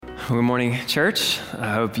Good morning, church.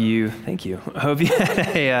 Thank you. I hope you had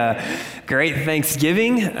a great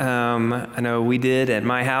Thanksgiving. I know we did at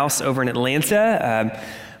my house over in Atlanta.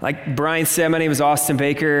 Like Brian said, my name is Austin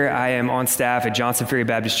Baker. I am on staff at Johnson Ferry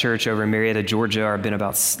Baptist Church over in Marietta, Georgia. I've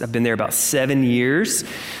been there about 7 years.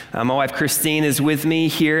 My wife Christine is with me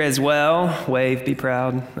here as well. Wave, be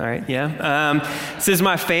proud. All right, yeah. This is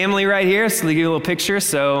my family right here. So let me give you a little picture.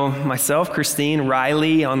 So myself, Christine,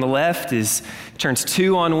 Riley on the left turns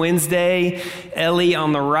 2 on Wednesday. Ellie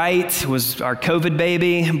on the right was our COVID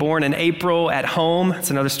baby, born in April at home. It's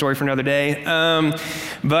another story for another day.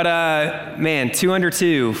 Man, 2 under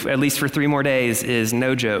 2, at least for 3 more days, is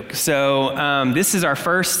no joke. So last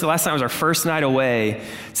night was our first night away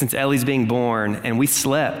since Ellie's being born, and we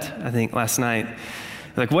slept, I think, last night.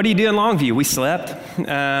 Like, what do you do in Longview? We slept.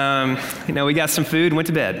 We got some food and went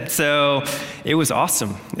to bed. So it was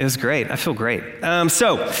awesome. It was great. I feel great.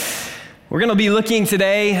 We're going to be looking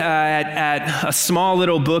today at a small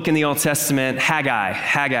little book in the Old Testament,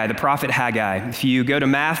 Haggai, the prophet Haggai. If you go to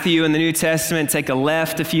Matthew in the New Testament, take a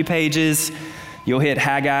left a few pages, you'll hit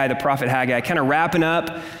Haggai, the prophet Haggai, kind of wrapping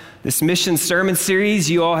up this mission sermon series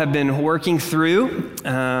you all have been working through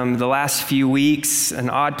the last few weeks. An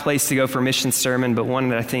odd place to go for a mission sermon, but one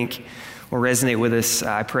that I think will resonate with us,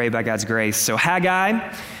 I pray, by God's grace. So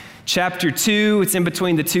Haggai, Chapter 2, it's in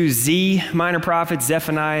between the 2 Z minor prophets,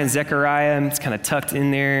 Zephaniah and Zechariah. It's kind of tucked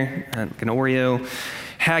in there, like an Oreo.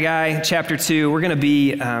 Haggai, chapter 2, we're going to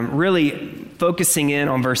be really focusing in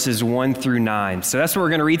on verses 1 through 9. So that's what we're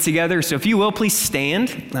going to read together. So if you will, please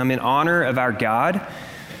stand in honor of our God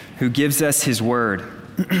who gives us his word.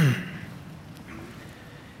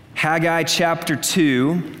 Haggai, chapter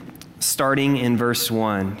 2, starting in verse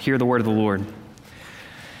 1. Hear the word of the Lord.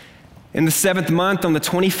 In the 7th month, on the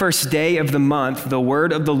 21st day of the month, the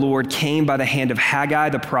word of the Lord came by the hand of Haggai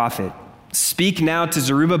the prophet. Speak now to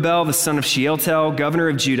Zerubbabel, the son of Shealtiel, governor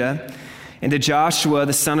of Judah, and to Joshua,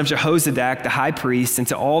 the son of Jehozadak, the high priest, and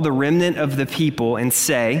to all the remnant of the people, and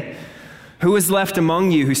say, who is left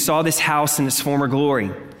among you who saw this house in its former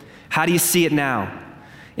glory? How do you see it now?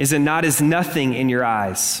 Is it not as nothing in your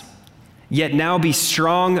eyes? Yet now be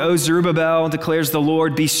strong, O Zerubbabel, declares the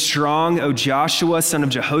Lord. Be strong, O Joshua, son of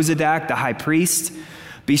Jehozadak, the high priest.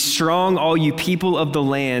 Be strong, all you people of the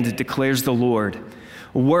land, declares the Lord.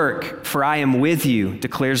 Work, for I am with you,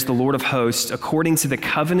 declares the Lord of hosts, according to the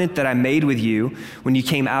covenant that I made with you when you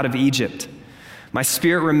came out of Egypt. My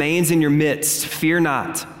spirit remains in your midst. Fear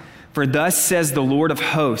not, for thus says the Lord of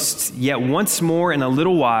hosts, yet once more in a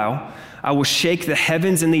little while I will shake the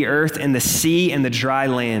heavens and the earth and the sea and the dry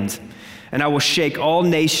land. And I will shake all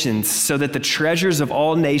nations so that the treasures of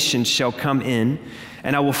all nations shall come in,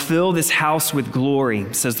 and I will fill this house with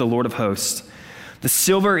glory, says the Lord of hosts. The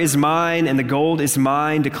silver is mine and the gold is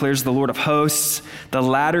mine, declares the Lord of hosts. The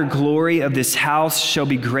latter glory of this house shall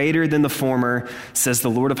be greater than the former, says the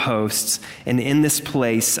Lord of hosts. And in this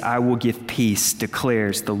place I will give peace,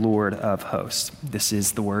 declares the Lord of hosts. This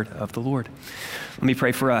is the word of the Lord. Let me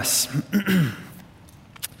pray for us.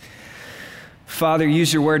 Father,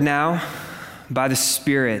 use your word now by the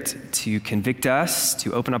Spirit to convict us,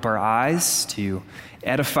 to open up our eyes, to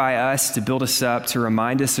edify us, to build us up, to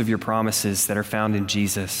remind us of your promises that are found in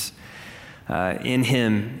Jesus, in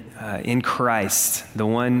him, in Christ, the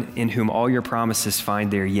one in whom all your promises find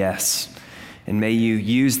their yes. And may you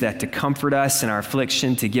use that to comfort us in our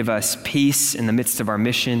affliction, to give us peace in the midst of our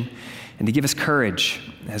mission, and to give us courage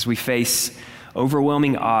as we face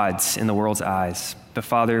overwhelming odds in the world's eyes. But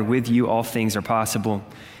Father, with you all things are possible.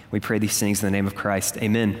 We pray these things in the name of Christ.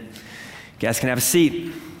 Amen. You guys can have a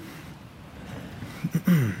seat.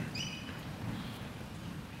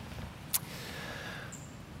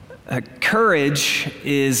 Courage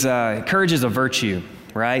is a virtue,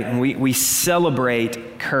 right? And we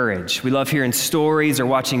celebrate courage. We love hearing stories or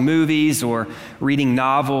watching movies or reading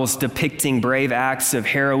novels depicting brave acts of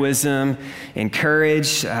heroism and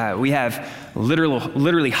courage. We have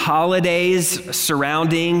literally holidays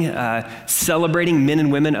surrounding celebrating men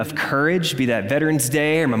and women of courage, be that Veterans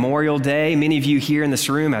Day or Memorial Day. Many of you here in this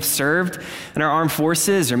room have served in our armed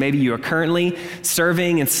forces, or maybe you are currently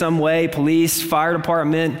serving in some way, police, fire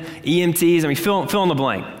department, EMTs. I mean, fill in the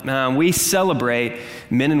blank. We celebrate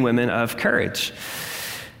men and women of courage.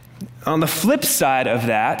 On the flip side of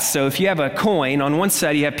that, so if you have a coin, on one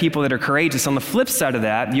side you have people that are courageous. On the flip side of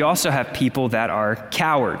that, you also have people that are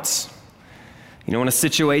cowards. You know, when a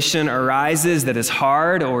situation arises that is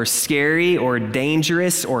hard or scary or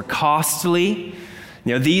dangerous or costly,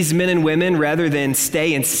 you know, these men and women, rather than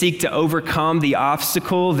stay and seek to overcome the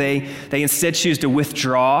obstacle, they instead choose to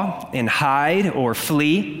withdraw and hide or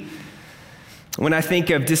flee. When I think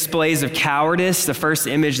of displays of cowardice, the first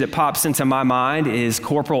image that pops into my mind is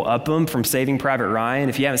Corporal Upham from Saving Private Ryan.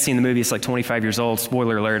 If you haven't seen the movie, it's like 25 years old.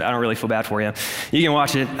 Spoiler alert, I don't really feel bad for you. You can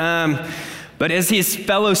watch it. But as his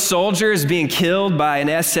fellow soldiers being killed by an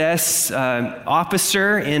SS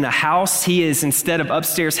officer in a house, he is, instead of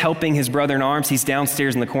upstairs helping his brother in arms, he's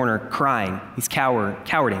downstairs in the corner crying. He's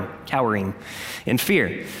cowering in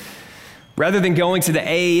fear. Rather than going to the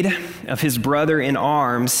aid of his brother in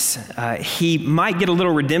arms, he might get a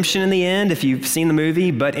little redemption in the end if you've seen the movie,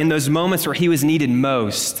 but in those moments where he was needed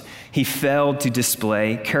most, he failed to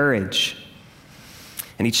display courage.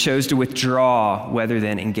 And he chose to withdraw rather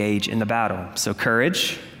than engage in the battle. So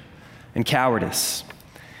courage and cowardice.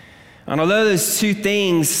 And although those two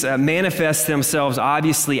things manifest themselves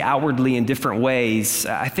obviously outwardly in different ways,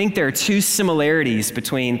 I think there are two similarities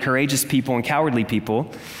between courageous people and cowardly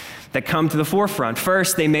people that come to the forefront.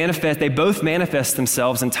 First, they both manifest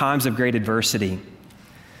themselves in times of great adversity.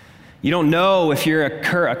 You don't know if you're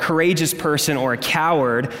a courageous person or a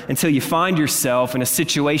coward until you find yourself in a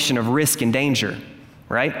situation of risk and danger,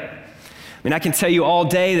 right? I mean, I can tell you all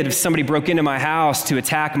day that if somebody broke into my house to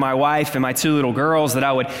attack my wife and my two little girls, that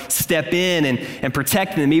I would step in and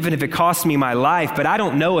protect them, even if it cost me my life. But I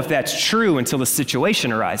don't know if that's true until the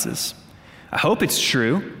situation arises. I hope it's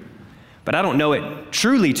true, but I don't know it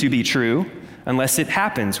truly to be true unless it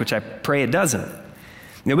happens, which I pray it doesn't.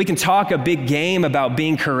 Now, we can talk a big game about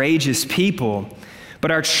being courageous people,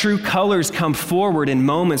 but our true colors come forward in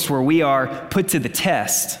moments where we are put to the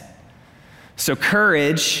test. So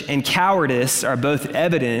courage and cowardice are both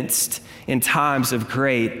evidenced in times of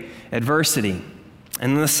great adversity.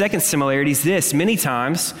 And then the second similarity is this: many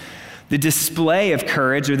times, the display of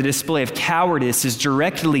courage or the display of cowardice is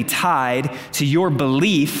directly tied to your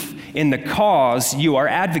belief in the cause you are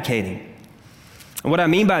advocating. And what I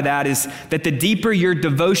mean by that is that the deeper your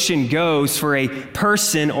devotion goes for a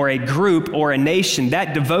person or a group or a nation,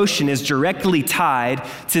 that devotion is directly tied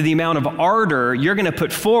to the amount of ardor you're going to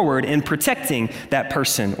put forward in protecting that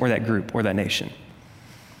person or that group or that nation.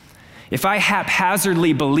 If I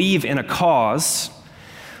haphazardly believe in a cause,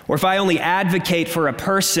 or if I only advocate for a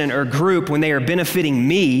person or group when they are benefiting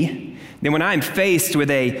me, then when I'm faced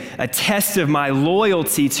with a test of my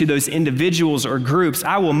loyalty to those individuals or groups,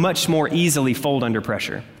 I will much more easily fold under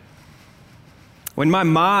pressure. When my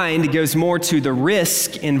mind goes more to the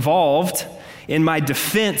risk involved in my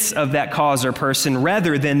defense of that cause or person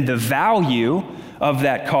rather than the value of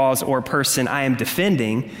that cause or person I am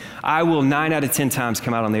defending, I will 9 out of 10 times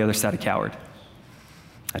come out on the other side a coward.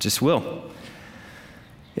 I just will.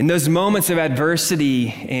 In those moments of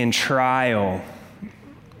adversity and trial,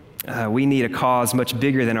 we need a cause much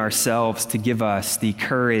bigger than ourselves to give us the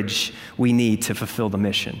courage we need to fulfill the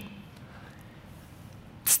mission.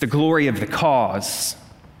 It's the glory of the cause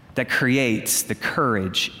that creates the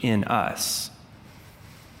courage in us.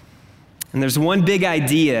 And there's one big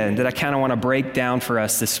idea that I kind of want to break down for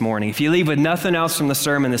us this morning. If you leave with nothing else from the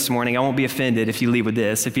sermon this morning, I won't be offended if you leave with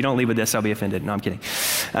this. If you don't leave with this, I'll be offended. No, I'm kidding.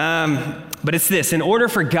 But it's this: in order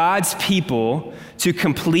for God's people to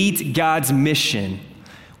complete God's mission,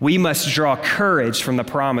 we must draw courage from the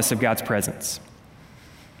promise of God's presence.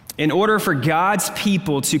 In order for God's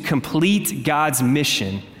people to complete God's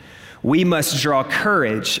mission, we must draw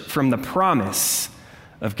courage from the promise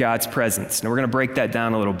of God's presence. Now, we're going to break that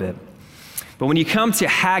down a little bit. But when you come to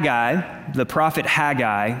Haggai, the prophet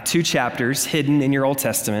Haggai, 2 chapters hidden in your Old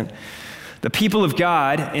Testament, the people of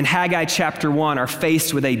God in Haggai chapter 1 are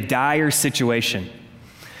faced with a dire situation.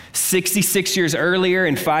 66 years earlier,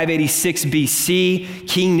 in 586 BC,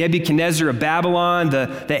 King Nebuchadnezzar of Babylon,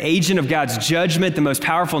 the agent of God's judgment, the most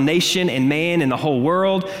powerful nation and man in the whole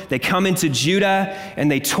world, they come into Judah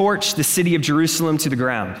and they torch the city of Jerusalem to the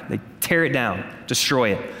ground. They tear it down,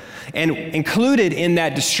 destroy it. And included in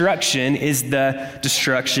that destruction is the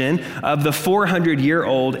destruction of the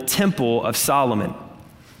 400-year-old Temple of Solomon.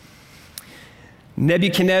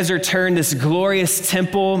 Nebuchadnezzar turned this glorious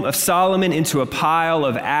Temple of Solomon into a pile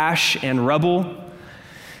of ash and rubble.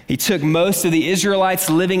 He took most of the Israelites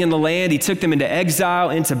living in the land, he took them into exile,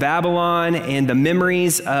 into Babylon, and the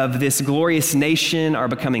memories of this glorious nation are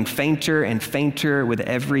becoming fainter and fainter with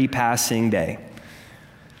every passing day.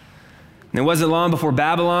 And it wasn't long before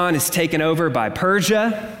Babylon is taken over by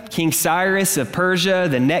Persia, King Cyrus of Persia,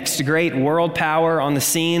 the next great world power on the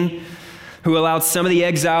scene, who allowed some of the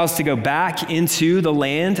exiles to go back into the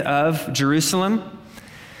land of Jerusalem.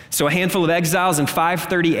 So a handful of exiles in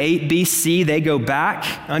 538 BC, they go back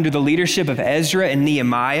under the leadership of Ezra and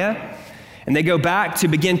Nehemiah, and they go back to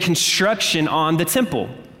begin construction on the temple.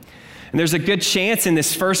 And there's a good chance in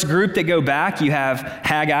this first group that go back, you have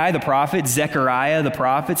Haggai the prophet, Zechariah the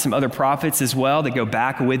prophet, some other prophets as well that go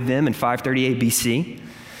back with them in 538 BC.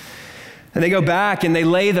 And they go back and they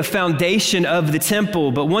lay the foundation of the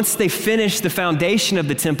temple, but once they finish the foundation of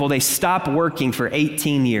the temple, they stop working for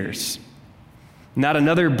 18 years. Not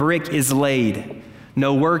another brick is laid.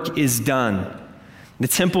 No work is done. The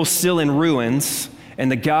temple's still in ruins,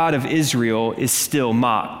 and the God of Israel is still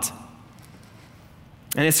mocked.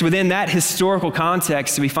 And it's within that historical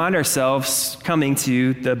context that we find ourselves coming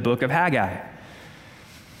to the book of Haggai.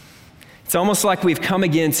 It's almost like we've come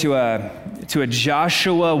again to a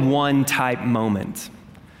Joshua 1 type moment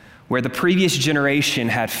where the previous generation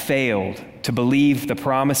had failed to believe the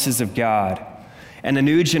promises of God, and the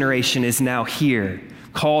new generation is now here,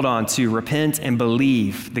 called on to repent and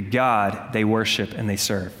believe the God they worship and they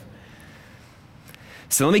serve.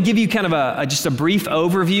 So let me give you kind of just a brief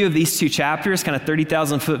overview of these two chapters, kind of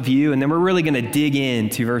 30,000-foot view, and then we're really going to dig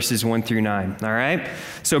into verses 1 through 9, all right?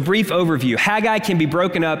 So a brief overview. Haggai can be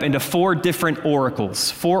broken up into four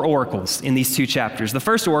oracles in these two chapters. The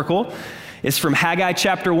first oracle is from Haggai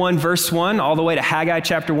chapter 1, verse 1, all the way to Haggai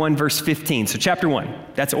chapter 1, verse 15. So chapter 1,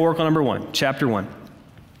 that's oracle number 1, chapter 1.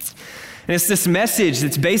 And it's this message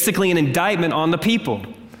that's basically an indictment on the people.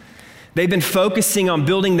 They've been focusing on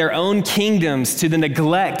building their own kingdoms to the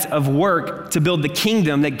neglect of work to build the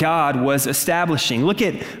kingdom that God was establishing. Look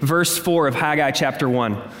at verse 4 of Haggai chapter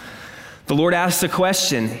 1. The Lord asks a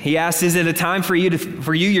question. He asks, is it a time for you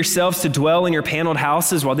yourselves to dwell in your paneled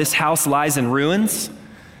houses while this house lies in ruins?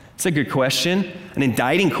 It's a good question, an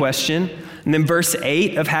indicting question. And then verse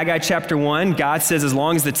 8 of Haggai chapter 1, God says, as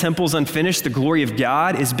long as the temple's unfinished, the glory of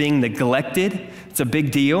God is being neglected. It's a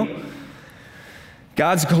big deal.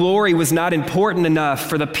 God's glory was not important enough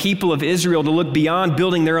for the people of Israel to look beyond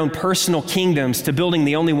building their own personal kingdoms to building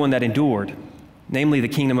the only one that endured, namely the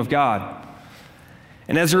kingdom of God.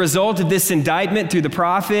 And as a result of this indictment through the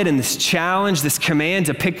prophet and this challenge, this command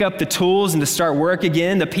to pick up the tools and to start work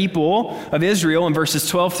again, the people of Israel in verses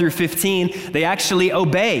 12 through 15, they actually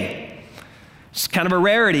obey. It's kind of a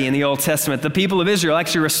rarity in the Old Testament. The people of Israel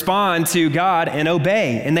actually respond to God and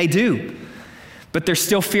obey, and they do. But they're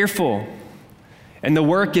still fearful. And the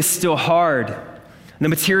work is still hard. The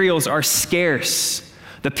materials are scarce.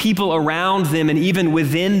 The people around them and even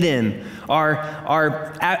within them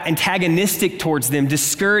are antagonistic towards them.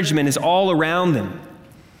 Discouragement is all around them.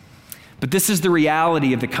 But this is the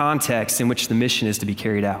reality of the context in which the mission is to be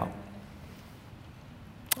carried out.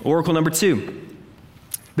 Oracle number 2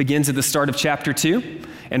 begins at the start of chapter 2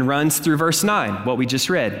 and runs through verse 9, what we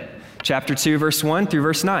just read. Chapter 2, verse 1 through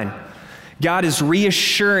verse 9. God is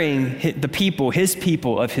reassuring the people, his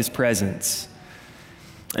people, of his presence.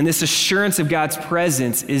 And this assurance of God's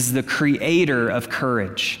presence is the creator of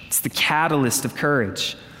courage. It's the catalyst of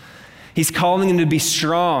courage. He's calling them to be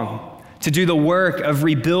strong, to do the work of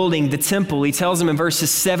rebuilding the temple. He tells them in verses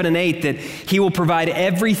 7 and 8 that he will provide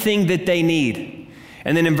everything that they need.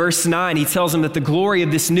 And then in verse 9, he tells them that the glory of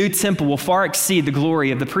this new temple will far exceed the glory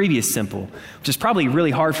of the previous temple, which is probably really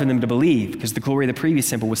hard for them to believe because the glory of the previous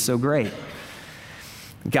temple was so great.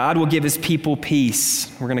 God will give his people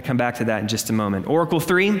peace. We're going to come back to that in just a moment. Oracle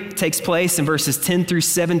 3 takes place in verses 10 through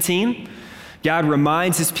 17. God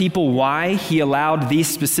reminds his people why he allowed these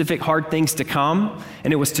specific hard things to come,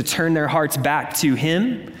 and it was to turn their hearts back to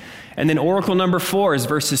him. And then oracle number 4 is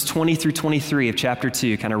verses 20 through 23 of chapter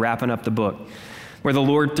 2, kind of wrapping up the book, where the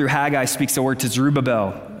Lord through Haggai speaks a word to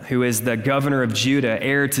Zerubbabel, who is the governor of Judah,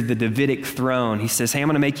 heir to the Davidic throne. He says, hey, I'm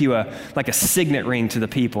going to make you like a signet ring to the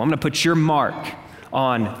people. I'm going to put your mark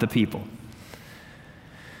on the people.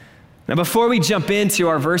 Now, before we jump into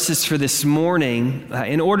our verses for this morning,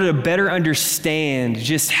 in order to better understand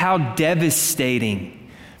just how devastating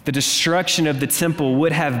the destruction of the temple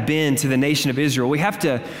would have been to the nation of Israel, we have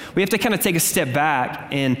to kind of take a step back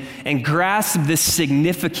and grasp the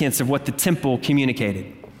significance of what the temple communicated.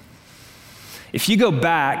 If you go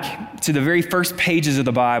back to the very first pages of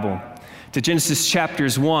the Bible, to Genesis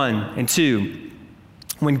chapters 1 and 2,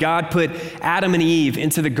 when God put Adam and Eve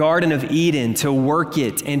into the Garden of Eden to work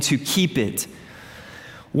it and to keep it,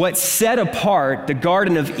 what set apart the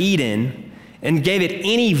Garden of Eden and gave it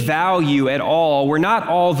any value at all were not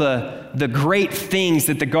all the great things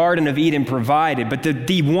that the Garden of Eden provided, but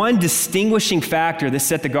the one distinguishing factor that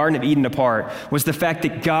set the Garden of Eden apart was the fact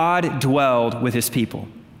that God dwelled with his people,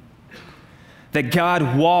 that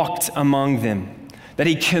God walked among them, that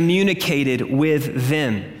he communicated with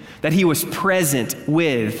them, that he was present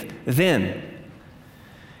with them.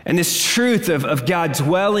 And this truth of God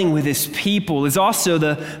dwelling with his people is also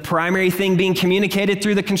the primary thing being communicated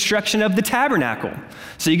through the construction of the tabernacle.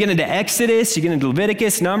 So you get into Exodus, you get into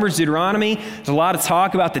Leviticus, Numbers, Deuteronomy. There's a lot of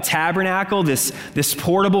talk about the tabernacle, this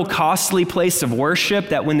portable, costly place of worship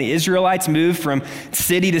that when the Israelites moved from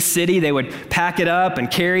city to city, they would pack it up and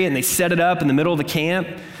carry it, and they set it up in the middle of the camp.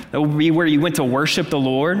 That would be where you went to worship the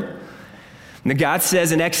Lord. And God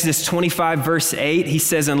says in Exodus 25, verse 8, he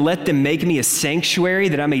says, "And let them make me a sanctuary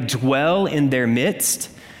that I may dwell in their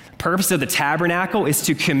midst." The purpose of the tabernacle is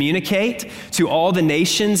to communicate to all the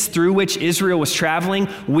nations through which Israel was traveling.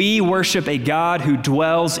 We worship a God who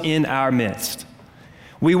dwells in our midst.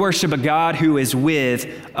 We worship a God who is with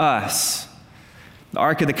us. The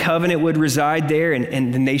Ark of the Covenant would reside there,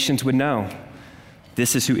 and the nations would know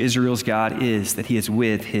this is who Israel's God is, that he is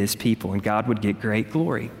with his people, and God would get great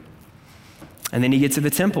glory. And then you get to the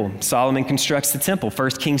temple. Solomon constructs the temple,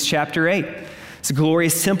 1 Kings chapter 8. It's a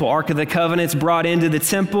glorious temple. Ark of the Covenant's brought into the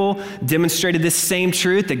temple, demonstrated this same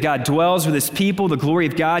truth that God dwells with his people. The glory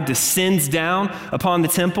of God descends down upon the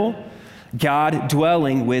temple, God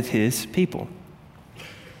dwelling with his people.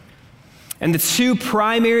 And the two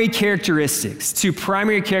primary characteristics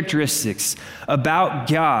about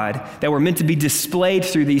God that were meant to be displayed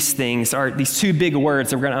through these things are these two big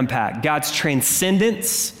words that we're going to unpack: God's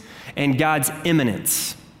transcendence and God's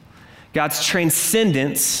immanence. God's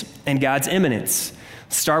transcendence and God's immanence.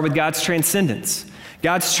 Let's start with God's transcendence.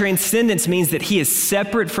 God's transcendence means that he is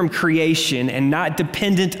separate from creation and not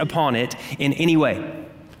dependent upon it in any way.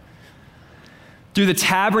 Through the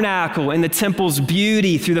tabernacle and the temple's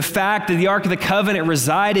beauty, through the fact that the Ark of the Covenant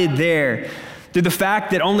resided there, through the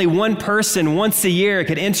fact that only one person once a year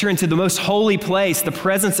could enter into the most holy place, the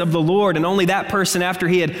presence of the Lord, and only that person after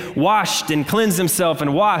he had washed and cleansed himself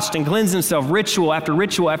and washed and cleansed himself, ritual after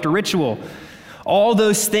ritual after ritual. All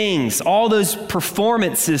those things, all those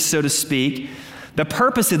performances, so to speak, the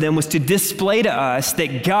purpose of them was to display to us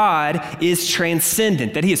that God is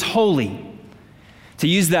transcendent, that he is holy. To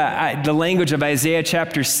use the language of Isaiah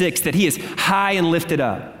chapter 6, that he is high and lifted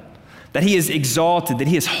up, that he is exalted, that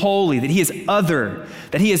he is holy, that he is other,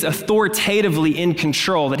 that he is authoritatively in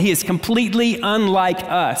control, that he is completely unlike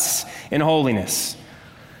us in holiness,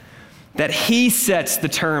 that he sets the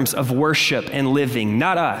terms of worship and living,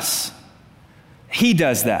 not us. He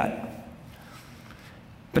does that.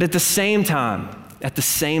 But at the same time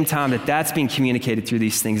that that's being communicated through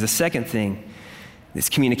these things, the second thing that's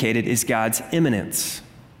communicated is God's immanence,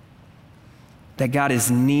 that God is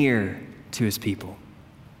near to his people,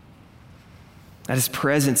 that his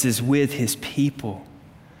presence is with his people,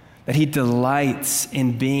 that he delights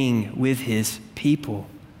in being with his people,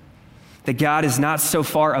 that God is not so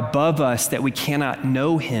far above us that we cannot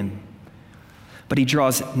know him, but he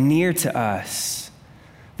draws near to us,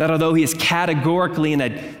 that although he is categorically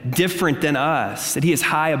different than us, that he is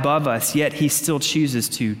high above us, yet he still chooses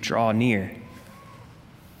to draw near.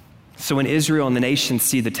 So when Israel and the nations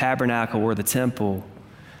see the tabernacle or the temple,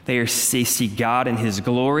 they see God in his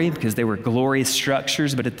glory because they were glorious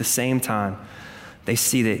structures, but at the same time, they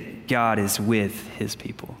see that God is with his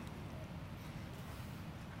people.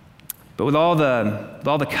 But with all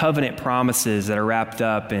the covenant promises that are wrapped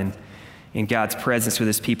up in God's presence with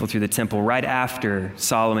his people through the temple, right after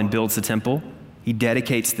Solomon builds the temple, he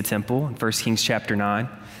dedicates the temple in 1 Kings chapter 9,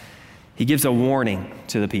 he gives a warning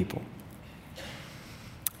to the people.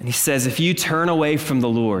 And he says, if you turn away from the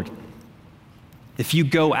Lord, if you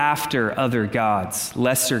go after other gods,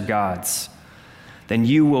 lesser gods, then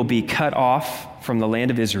you will be cut off from the land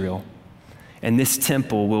of Israel, and this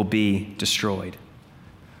temple will be destroyed.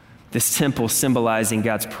 This temple symbolizing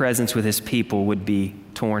God's presence with his people would be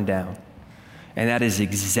torn down. And that is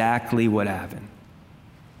exactly what happened.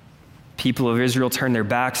 People of Israel turn their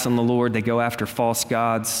backs on the Lord. They go after false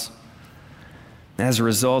gods. As a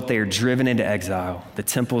result, they are driven into exile. The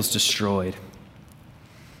temple is destroyed.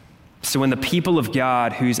 So when the people of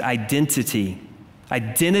God, whose identity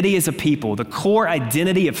as a people, the core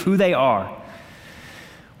identity of who they are,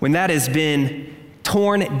 when that has been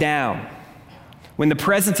torn down, when the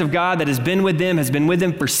presence of God that has been with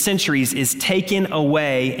them for centuries, is taken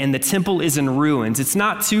away and the temple is in ruins, it's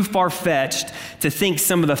not too far-fetched to think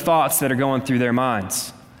some of the thoughts that are going through their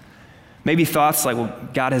minds. Maybe thoughts like, well,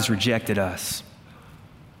 God has rejected us.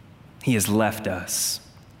 He has left us.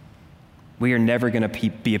 We are never going to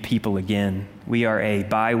be a people again. We are a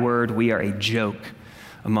byword. We are a joke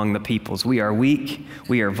among the peoples. We are weak.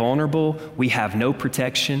 We are vulnerable. We have no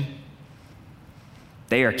protection.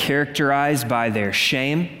 They are characterized by their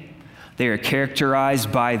shame. They are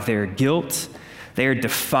characterized by their guilt. They are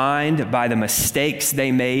defined by the mistakes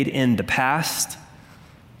they made in the past.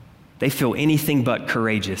 they feel anything but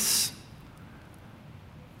courageous.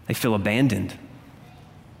 They feel abandoned.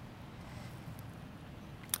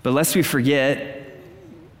 But lest we forget,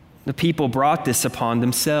 the people brought this upon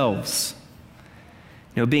themselves.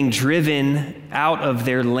 Being driven out of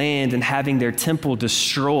their land and having their temple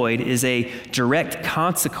destroyed is a direct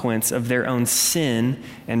consequence of their own sin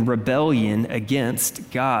and rebellion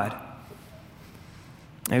against God.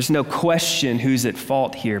 There's no question who's at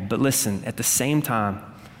fault here, but listen, at the same time,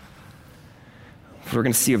 we're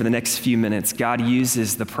going to see over the next few minutes, God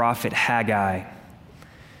uses the prophet Haggai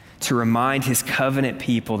to remind his covenant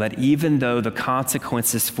people that even though the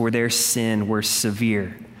consequences for their sin were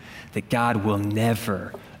severe, that God will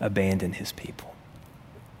never abandon his people.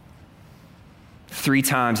 3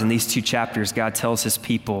 times in these 2 chapters, God tells his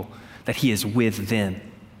people that he is with them.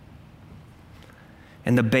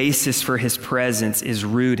 And the basis for his presence is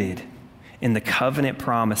rooted in the covenant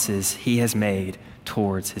promises he has made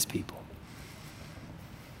towards his people.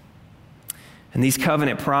 And these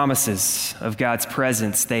covenant promises of God's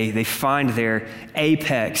presence, they find their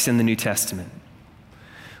apex in the New Testament.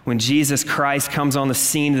 When Jesus Christ comes on the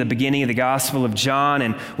scene at the beginning of the Gospel of John,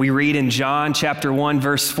 and we read in John chapter 1,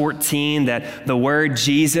 verse 14, that the word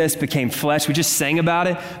Jesus became flesh. We just sang about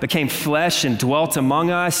it, became flesh and dwelt among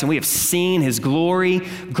us, and we have seen his glory.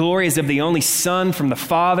 Glory as of the only Son from the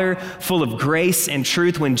Father, full of grace and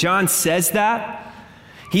truth. When John says that,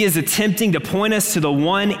 he is attempting to point us to the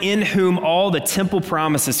one in whom all the temple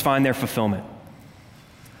promises find their fulfillment.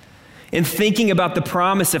 In thinking about the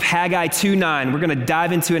promise of Haggai 2:9, we're going to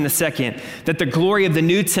dive into it in a second, that the glory of the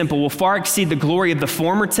new temple will far exceed the glory of the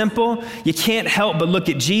former temple, you can't help but look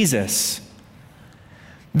at Jesus.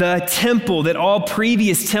 The temple that all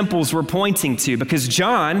previous temples were pointing to, because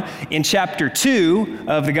John, in chapter 2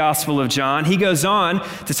 of the Gospel of John, he goes on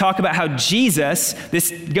to talk about how Jesus, this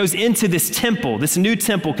goes into this temple, this new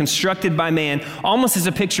temple constructed by man, almost as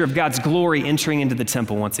a picture of God's glory entering into the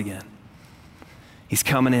temple once again. He's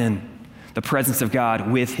coming in, the presence of God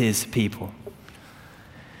with his people.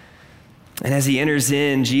 And as he enters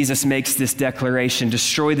in, Jesus makes this declaration,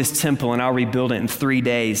 destroy this temple and I'll rebuild it in 3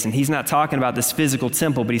 days. And he's not talking about this physical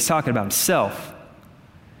temple, but he's talking about himself.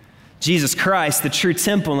 Jesus Christ, the true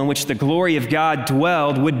temple in which the glory of God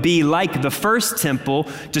dwelled, would be like the first temple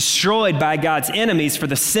destroyed by God's enemies for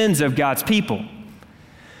the sins of God's people.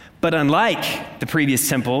 But unlike the previous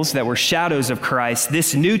temples that were shadows of Christ,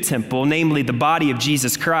 this new temple, namely the body of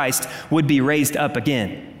Jesus Christ, would be raised up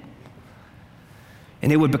again.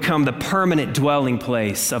 And it would become the permanent dwelling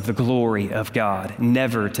place of the glory of God,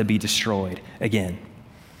 never to be destroyed again.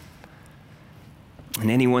 And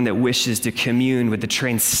anyone that wishes to commune with the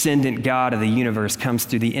transcendent God of the universe comes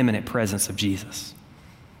through the imminent presence of Jesus.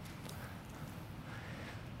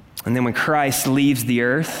 And then when Christ leaves the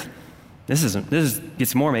earth, this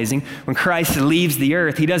gets more amazing. When Christ leaves the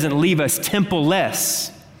earth, he doesn't leave us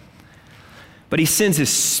temple-less, but he sends his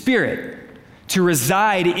Spirit to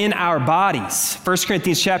reside in our bodies. 1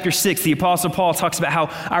 Corinthians chapter 6, the Apostle Paul talks about how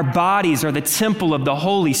our bodies are the temple of the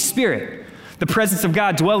Holy Spirit, the presence of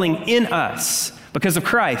God dwelling in us because of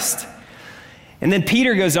Christ. And then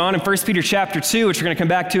Peter goes on in 1 Peter chapter 2, which we're going to come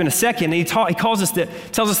back to in a second, and he tells us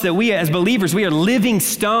that we as believers, we are living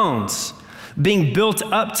stones being built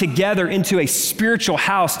up together into a spiritual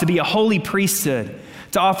house to be a holy priesthood,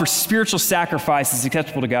 to offer spiritual sacrifices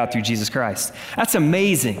acceptable to God through Jesus Christ. That's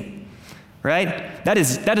amazing, right? That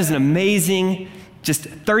is an amazing, just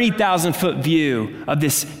 30,000 foot view of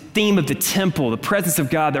this theme of the temple, the presence of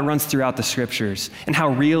God that runs throughout the scriptures, and how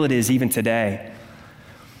real it is even today.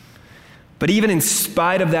 But even in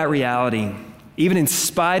spite of that reality, even in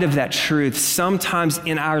spite of that truth, sometimes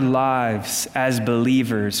in our lives as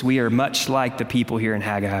believers, we are much like the people here in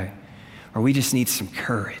Haggai, or we just need some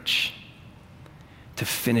courage to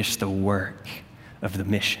finish the work of the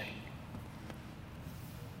mission.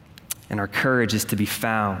 And our courage is to be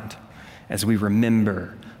found as we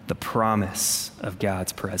remember the promise of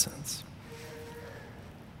God's presence.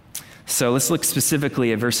 So let's look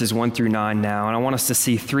specifically at verses 1 through 9 now, and I want us to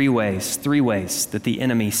see three ways that the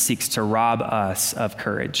enemy seeks to rob us of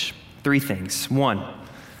courage. 3 things. 1,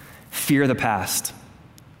 fear the past.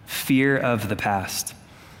 Fear of the past.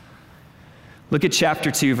 Look at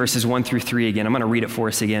chapter 2, verses 1 through 3 again. I'm going to read it for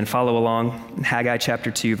us again. Follow along in Haggai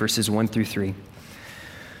chapter 2, verses 1 through 3.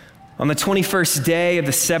 On the 21st day of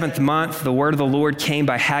the 7th month, the word of the Lord came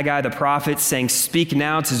by Haggai the prophet, saying, "Speak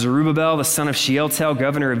now to Zerubbabel, the son of Shealtiel,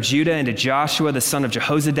 governor of Judah, and to Joshua, the son of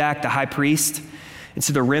Jehozadak, the high priest, and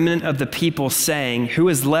to the remnant of the people, saying, who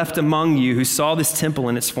is left among you who saw this temple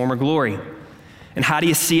in its former glory? And how do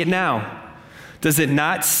you see it now? Does it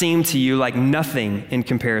not seem to you like nothing in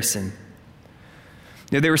comparison?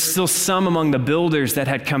 There were still some among the builders that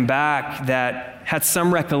had come back that had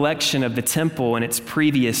some recollection of the temple in its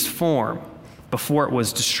previous form before it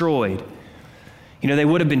was destroyed. They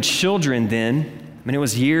would have been children then. It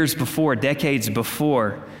was years before, decades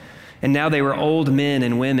before, and now they were old men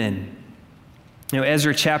and women.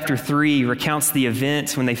 Ezra chapter 3 recounts the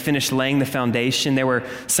events when they finished laying the foundation. There were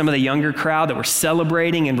some of the younger crowd that were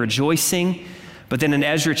celebrating and rejoicing. But then in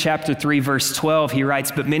Ezra chapter 3, verse 12, he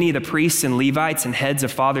writes, "But many of the priests and Levites and heads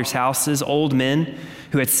of fathers' houses, old men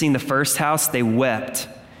who had seen the first house, they wept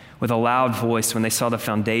with a loud voice when they saw the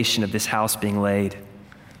foundation of this house being laid."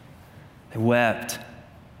 They wept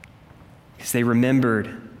because they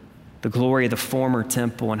remembered the glory of the former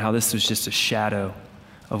temple and how this was just a shadow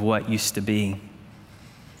of what used to be.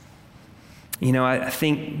 I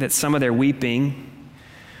think that some of their weeping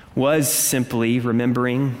was simply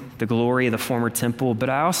remembering the glory of the former temple, but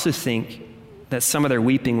I also think that some of their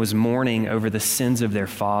weeping was mourning over the sins of their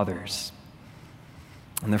fathers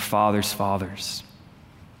and their fathers' fathers.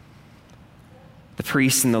 The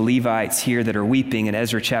priests and the Levites here that are weeping in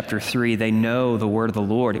Ezra chapter 3, they know the word of the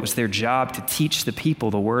Lord. It was their job to teach the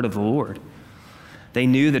people the word of the Lord. They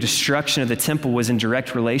knew the destruction of the temple was in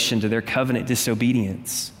direct relation to their covenant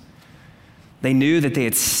disobedience. They knew that they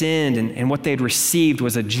had sinned and what they had received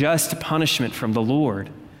was a just punishment from the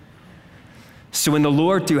Lord. So when the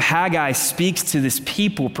Lord through Haggai speaks to this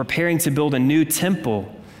people preparing to build a new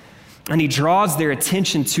temple, and he draws their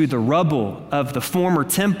attention to the rubble of the former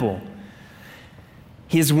temple,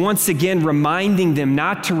 he is once again reminding them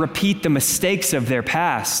not to repeat the mistakes of their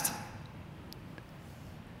past.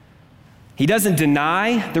 He doesn't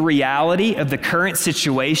deny the reality of the current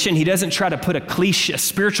situation. He doesn't try to put a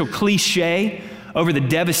spiritual cliche over the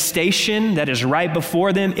devastation that is right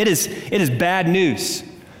before them. It is bad news.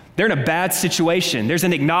 They're in a bad situation. There's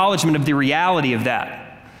an acknowledgement of the reality of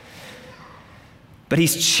that. But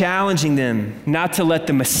he's challenging them not to let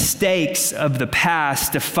the mistakes of the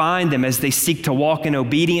past define them as they seek to walk in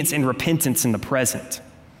obedience and repentance in the present.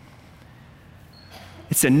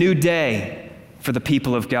 It's a new day for the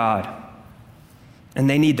people of God. And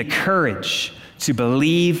they need the courage to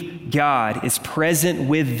believe God is present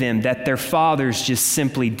with them that their fathers just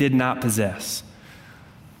simply did not possess.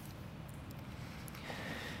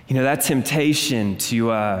 That temptation to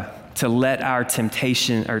let our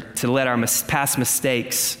temptation or to let our past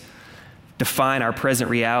mistakes define our present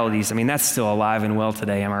realities, that's still alive and well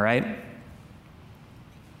today, am I right?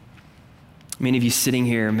 Many of you sitting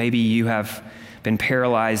here, maybe you have been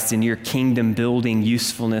paralyzed in your kingdom building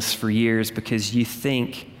usefulness for years because you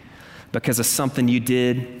think because of something you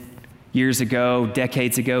did years ago,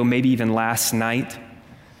 decades ago, maybe even last night,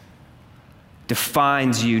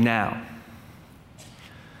 defines you now.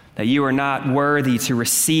 That you are not worthy to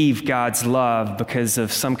receive God's love because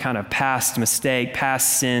of some kind of past mistake,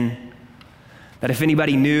 past sin. That if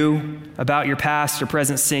anybody knew about your past or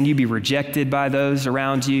present sin, you'd be rejected by those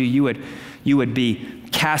around you. You would be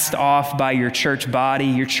cast off by your church body,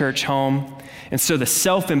 your church home. And so the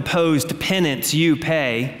self-imposed penance you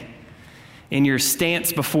pay in your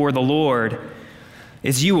stance before the Lord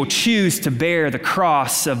is you will choose to bear the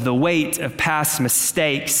cross of the weight of past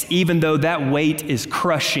mistakes, even though that weight is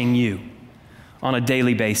crushing you on a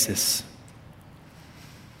daily basis.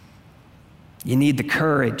 You need the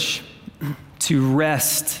courage to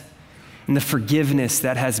rest in the forgiveness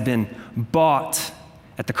that has been bought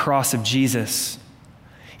at the cross of Jesus.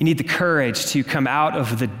 You need the courage to come out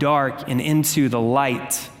of the dark and into the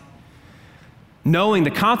light, knowing the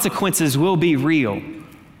consequences will be real,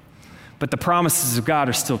 but the promises of God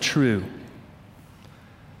are still true.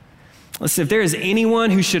 Listen, if there is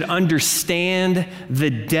anyone who should understand the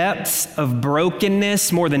depths of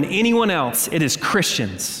brokenness more than anyone else, it is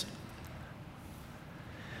Christians.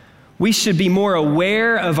 We should be more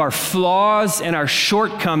aware of our flaws and our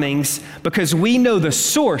shortcomings because we know the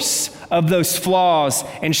source of those flaws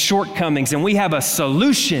and shortcomings, and we have a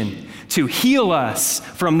solution to heal us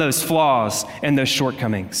from those flaws and those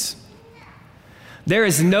shortcomings. There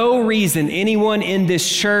is no reason anyone in this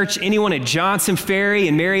church, anyone at Johnson Ferry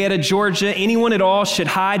in Marietta, Georgia, anyone at all should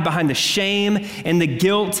hide behind the shame and the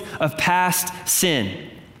guilt of past sin.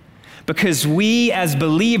 Because we as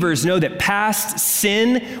believers know that past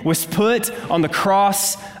sin was put on the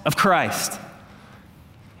cross of Christ.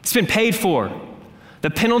 It's been paid for. The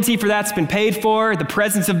penalty for that's been paid for. The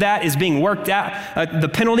presence of that is being worked out. The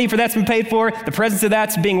penalty for that's been paid for. The presence of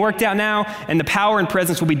that's being worked out now. And the power and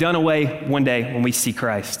presence will be done away one day when we see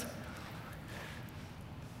Christ.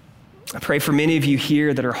 I pray for many of you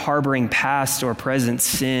here that are harboring past or present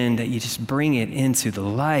sin, that you just bring it into the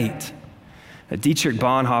light. Dietrich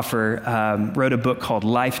Bonhoeffer wrote a book called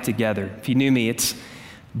Life Together. If you knew me,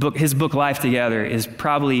 His book, Life Together, is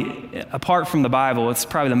probably, apart from the Bible, it's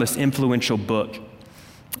probably the most influential book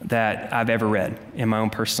that I've ever read in my own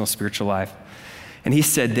personal spiritual life. And he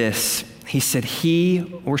said this, he said,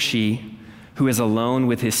 he or she who is alone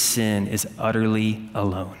with his sin is utterly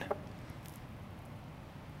alone.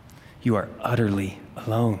 You are utterly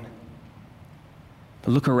alone.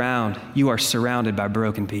 But look around, you are surrounded by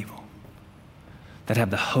broken people that have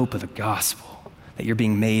the hope of the gospel, that you're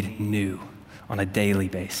being made new on a daily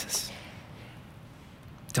basis.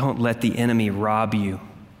 Don't let the enemy rob you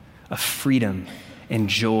of freedom and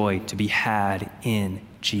joy to be had in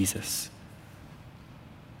Jesus.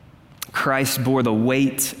 Christ bore the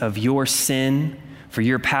weight of your sin for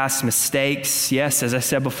your past mistakes. Yes, as I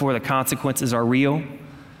said before, the consequences are real,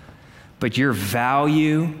 but your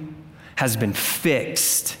value has been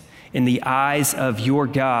fixed in the eyes of your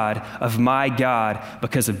God, of my God,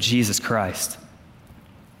 because of Jesus Christ.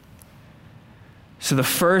 So the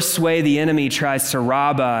first way the enemy tries to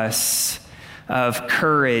rob us of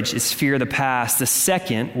courage is fear of the past. The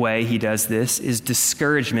second way he does this is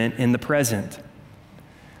discouragement in the present.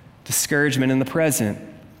 Discouragement in the present.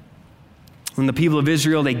 When the people of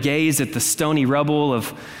Israel, they gaze at the stony rubble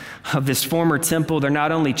of this former temple, they're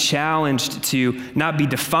not only challenged to not be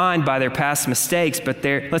defined by their past mistakes, but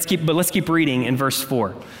let's keep reading in verse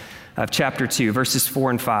 4 of chapter 2, verses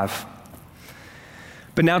 4 and 5.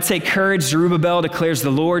 But now take courage, Zerubbabel, declares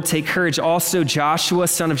the Lord. Take courage also, Joshua,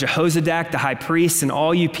 son of Jehozadak, the high priest, and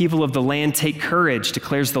all you people of the land, take courage,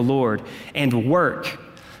 declares the Lord, and work,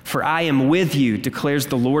 for I am with you, declares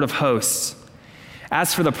the Lord of hosts.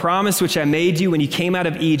 As for the promise which I made you when you came out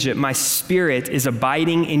of Egypt, my spirit is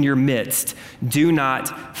abiding in your midst. Do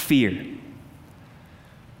not fear.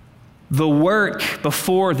 The work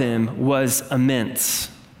before them was immense.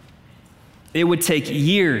 It would take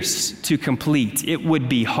years to complete. It would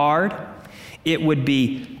be hard. It would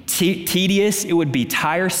be tedious. It would be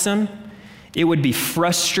tiresome. It would be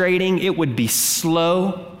frustrating. It would be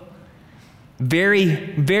slow. Very,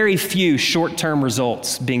 very few short-term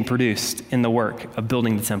results being produced in the work of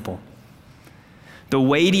building the temple. The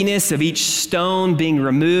weightiness of each stone being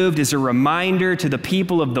removed is a reminder to the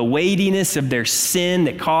people of the weightiness of their sin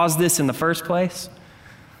that caused this in the first place.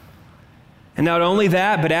 And not only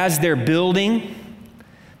that, but as they're building,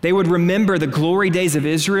 they would remember the glory days of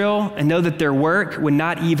Israel and know that their work would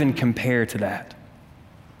not even compare to that.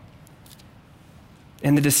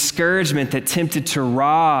 And the discouragement that tempted to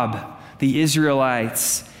rob the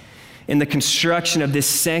Israelites in the construction of this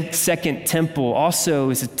second temple also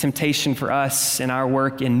is a temptation for us in our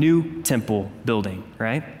work in new temple building,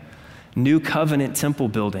 right? New covenant temple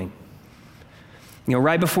building. You know,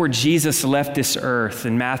 right before Jesus left this earth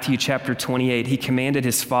in Matthew chapter 28, he commanded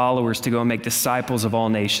his followers to go and make disciples of all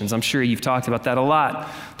nations. I'm sure you've talked about that a lot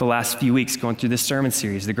the last few weeks going through this sermon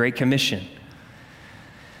series, the Great Commission.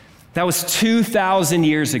 That was 2,000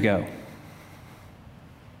 years ago.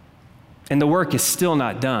 And the work is still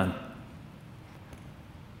not done.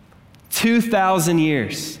 2,000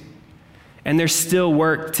 years, and there's still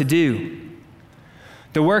work to do.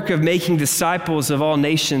 The work of making disciples of all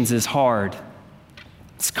nations is hard.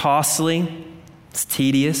 It's costly, it's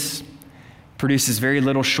tedious, produces very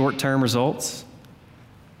little short-term results.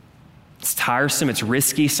 It's tiresome, it's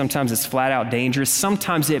risky, sometimes it's flat out dangerous,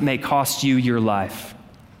 sometimes it may cost you your life.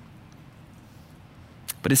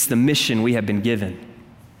 But it's the mission we have been given,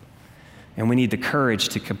 and we need the courage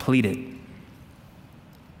to complete it.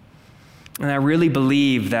 And I really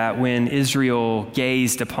believe that when Israel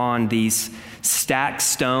gazed upon these stacked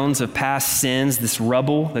stones of past sins, this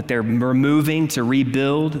rubble that they're removing to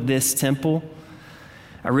rebuild this temple,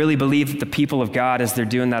 I really believe that the people of God, as they're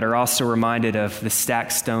doing that, are also reminded of the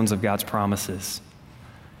stacked stones of God's promises.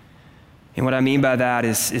 And what I mean by that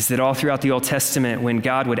is that all throughout the Old Testament, when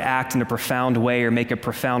God would act in a profound way or make a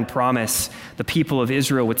profound promise, the people of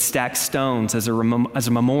Israel would stack stones as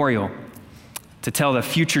a memorial to tell the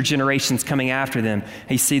future generations coming after them,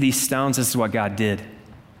 hey, see these stones? This is what God did.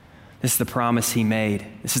 This is the promise he made.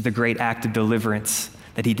 This is the great act of deliverance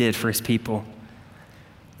that he did for his people.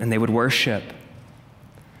 And they would worship.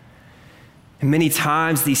 And many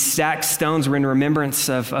times these stacked stones were in remembrance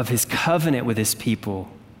of his covenant with his people,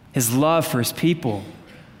 his love for his people.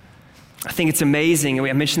 I think it's amazing.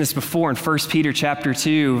 I mentioned this before in 1 Peter chapter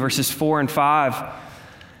 2, verses 4 and 5,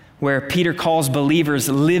 where Peter calls believers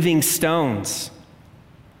living stones.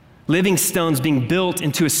 Living stones being built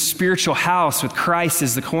into a spiritual house with Christ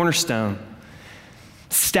as the cornerstone.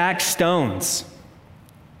 Stacked stones.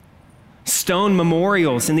 Stone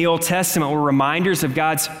memorials in the Old Testament were reminders of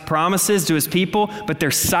God's promises to his people, but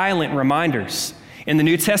they're silent reminders. In the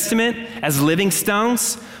New Testament, as living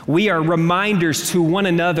stones, We are reminders to one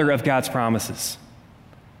another of God's promises.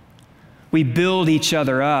 We build each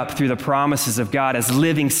other up through the promises of God as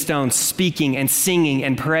living stones, speaking and singing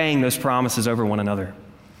and praying those promises over one another.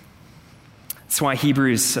 That's why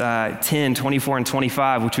Hebrews 10, 24 and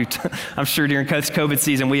 25, which I'm sure during this COVID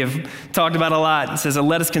season we have talked about a lot. It says,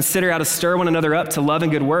 let us consider how to stir one another up to love and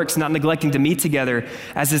good works, not neglecting to meet together,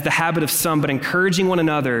 as is the habit of some, but encouraging one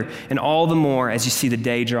another, and all the more as you see the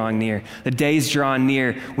day drawing near. The day's drawing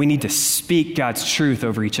near. We need to speak God's truth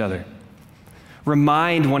over each other.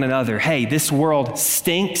 Remind one another, hey, this world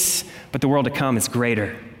stinks, but the world to come is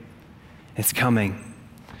greater. It's coming.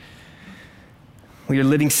 We are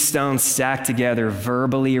living stones stacked together,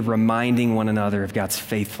 verbally reminding one another of God's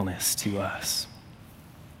faithfulness to us.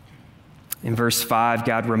 In verse 5,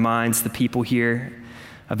 God reminds the people here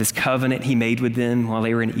of this covenant he made with them while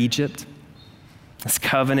they were in Egypt. This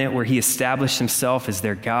covenant where he established himself as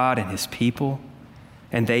their God and his people,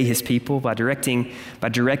 and they his people, by directing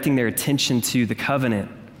their attention to the covenant.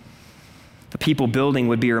 The people building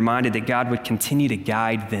would be reminded that God would continue to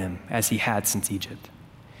guide them as he had since Egypt.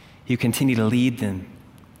 He would continue to lead them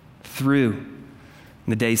through in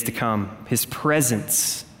the days to come. His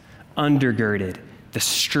presence undergirded the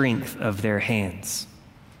strength of their hands.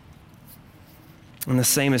 And the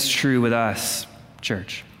same is true with us,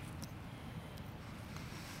 church.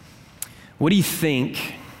 What do you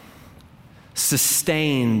think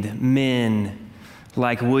sustained men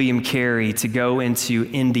like William Carey to go into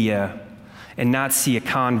India and not see a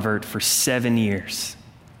convert for 7 years?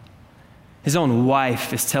 His own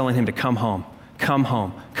wife is telling him to come home, come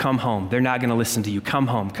home, come home. They're not going to listen to you. Come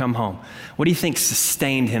home, come home. What do you think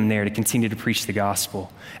sustained him there to continue to preach the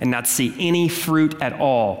gospel and not see any fruit at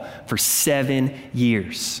all for 7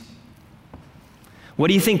 years? What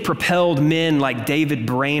do you think propelled men like David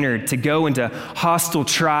Brainerd to go into hostile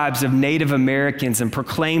tribes of Native Americans and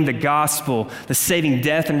proclaim the gospel, the saving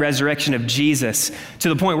death and resurrection of Jesus, to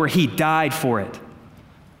the point where he died for it?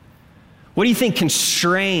 What do you think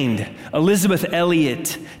constrained Elizabeth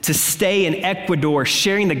Elliot to stay in Ecuador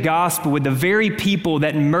sharing the gospel with the very people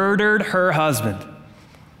that murdered her husband?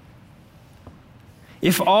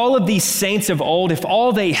 If all of these saints of old, if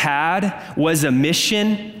all they had was a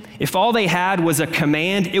mission, if all they had was a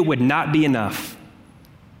command, it would not be enough.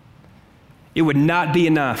 It would not be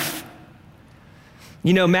enough.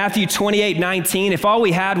 You know, Matthew 28:19, if all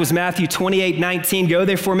we had was Matthew 28:19, go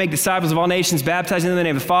therefore make disciples of all nations, baptizing them in the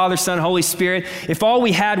name of the Father, Son, and Holy Spirit. If all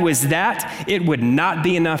we had was that, it would not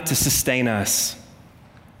be enough to sustain us.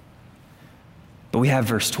 But we have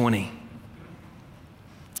verse 20.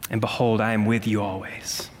 And behold, I am with you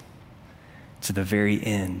always to the very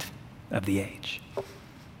end of the age.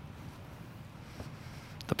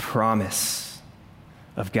 The promise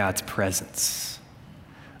of God's presence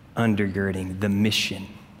undergirding the mission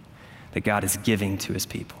that God is giving to his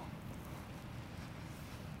people.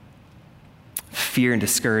 Fear and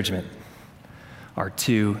discouragement are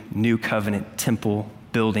two new covenant temple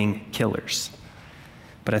building killers.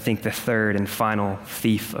 But I think the third and final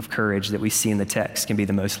thief of courage that we see in the text can be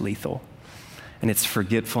the most lethal, and it's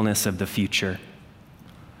forgetfulness of the future.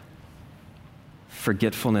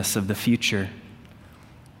 Forgetfulness of the future.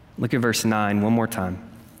 Look at verse 9 one more time.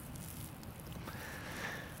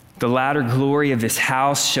 The latter glory of this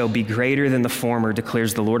house shall be greater than the former,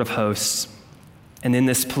 declares the Lord of hosts. And in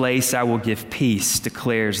this place I will give peace,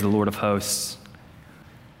 declares the Lord of hosts.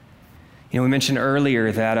 You know, we mentioned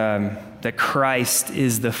earlier that Christ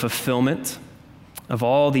is the fulfillment of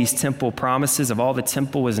all these temple promises, of all the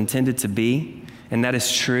temple was intended to be, and that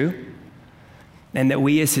is true. And that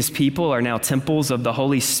we as his people are now temples of the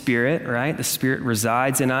Holy Spirit, right? The Spirit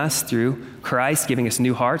resides in us through Christ, giving us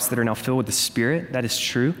new hearts that are now filled with the Spirit. That is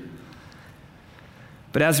true.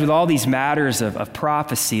 But as with all these matters of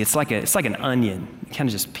prophecy, it's like an onion. You kind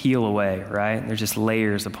of just peel away, right? There's just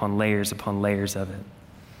layers upon layers upon layers of it.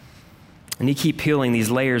 And you keep peeling these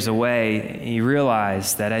layers away, and you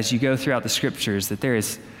realize that as you go throughout the scriptures, that there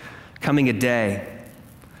is coming a day,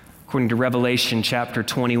 according to Revelation chapter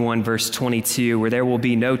 21, verse 22, where there will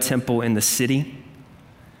be no temple in the city,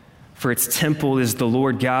 for its temple is the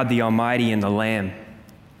Lord God, the Almighty, and the Lamb.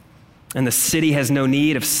 And the city has no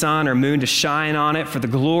need of sun or moon to shine on it, for the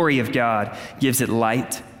glory of God gives it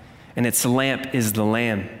light, and its lamp is the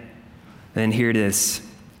Lamb. And here it is.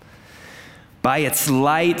 By its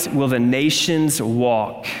light will the nations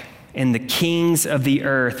walk, and the kings of the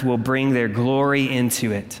earth will bring their glory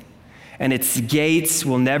into it. And its gates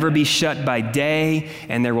will never be shut by day,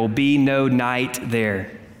 and there will be no night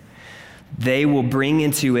there. They will bring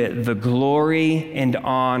into it the glory and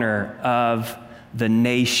honor of the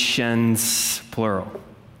nations, plural.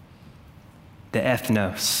 the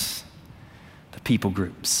ethnos, the people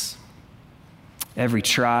groups. Every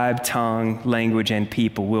tribe, tongue, language, and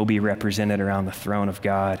people will be represented around the throne of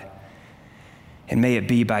God. And may it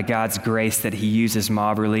be by God's grace that he uses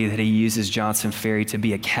Mobberly, that he uses Johnson Ferry to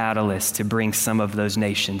be a catalyst to bring some of those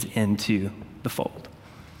nations into the fold.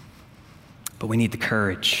 But we need the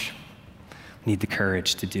courage. We need the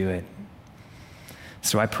courage to do it.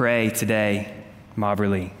 So I pray today,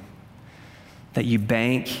 Mobberly, that you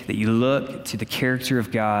look to the character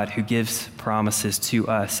of God who gives promises to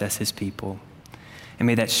us as his people. And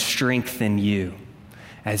may that strengthen you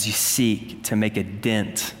as you seek to make a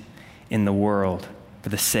dent in the world for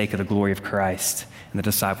the sake of the glory of Christ and the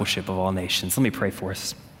discipleship of all nations. Let me pray for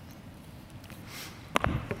us.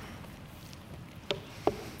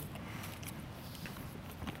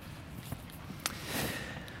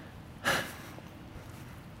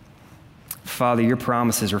 Father, your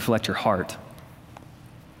promises reflect your heart.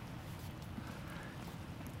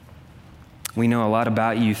 We know a lot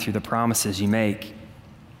about you through the promises you make.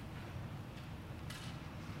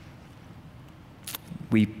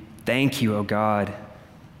 We thank you, O God,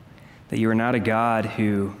 that you are not a God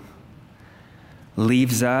who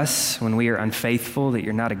leaves us when we are unfaithful, that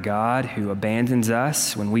you're not a God who abandons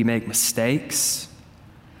us when we make mistakes,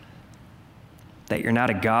 that you're not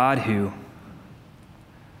a God who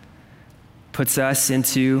puts us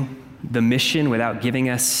into the mission without giving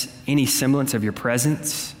us any semblance of your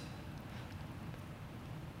presence.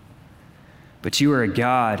 But you are a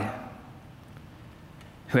God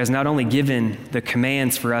who has not only given the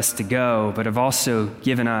commands for us to go, but have also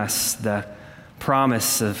given us the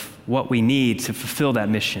promise of what we need to fulfill that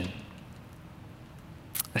mission.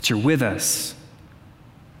 That you're with us.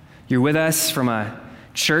 You're with us from a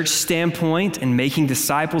church standpoint in making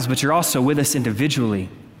disciples, but you're also with us individually.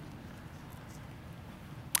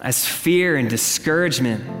 As fear and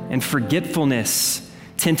discouragement and forgetfulness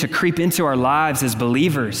tend to creep into our lives as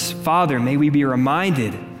believers, Father, may we be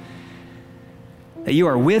reminded that you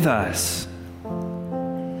are with us,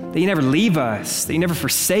 that you never leave us, that you never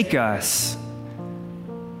forsake us,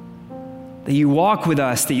 that you walk with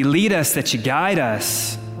us, that you lead us, that you guide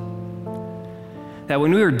us, that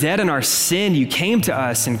when we were dead in our sin, you came to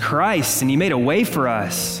us in Christ and you made a way for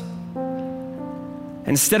us.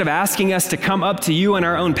 Instead of asking us to come up to you in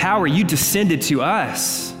our own power, you descended to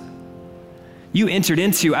us. You entered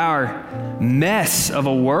into our mess of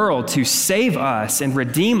a world to save us and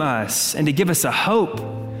redeem us and to give us a hope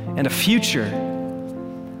and a future.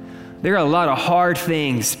 There are a lot of hard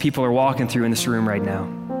things people are walking through in this room right now.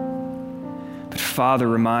 But Father,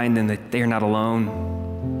 remind them that they are not alone.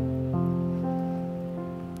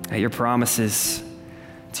 That your promises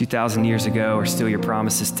 2,000 years ago are still your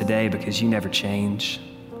promises today because you never change.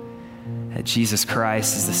 That Jesus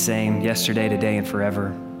Christ is the same yesterday, today, and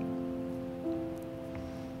forever.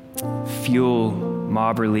 Fuel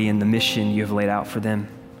Mobberly in the mission you have laid out for them.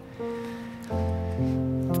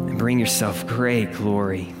 And bring yourself great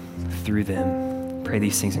glory through them. Pray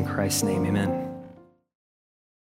these things in Christ's name, amen.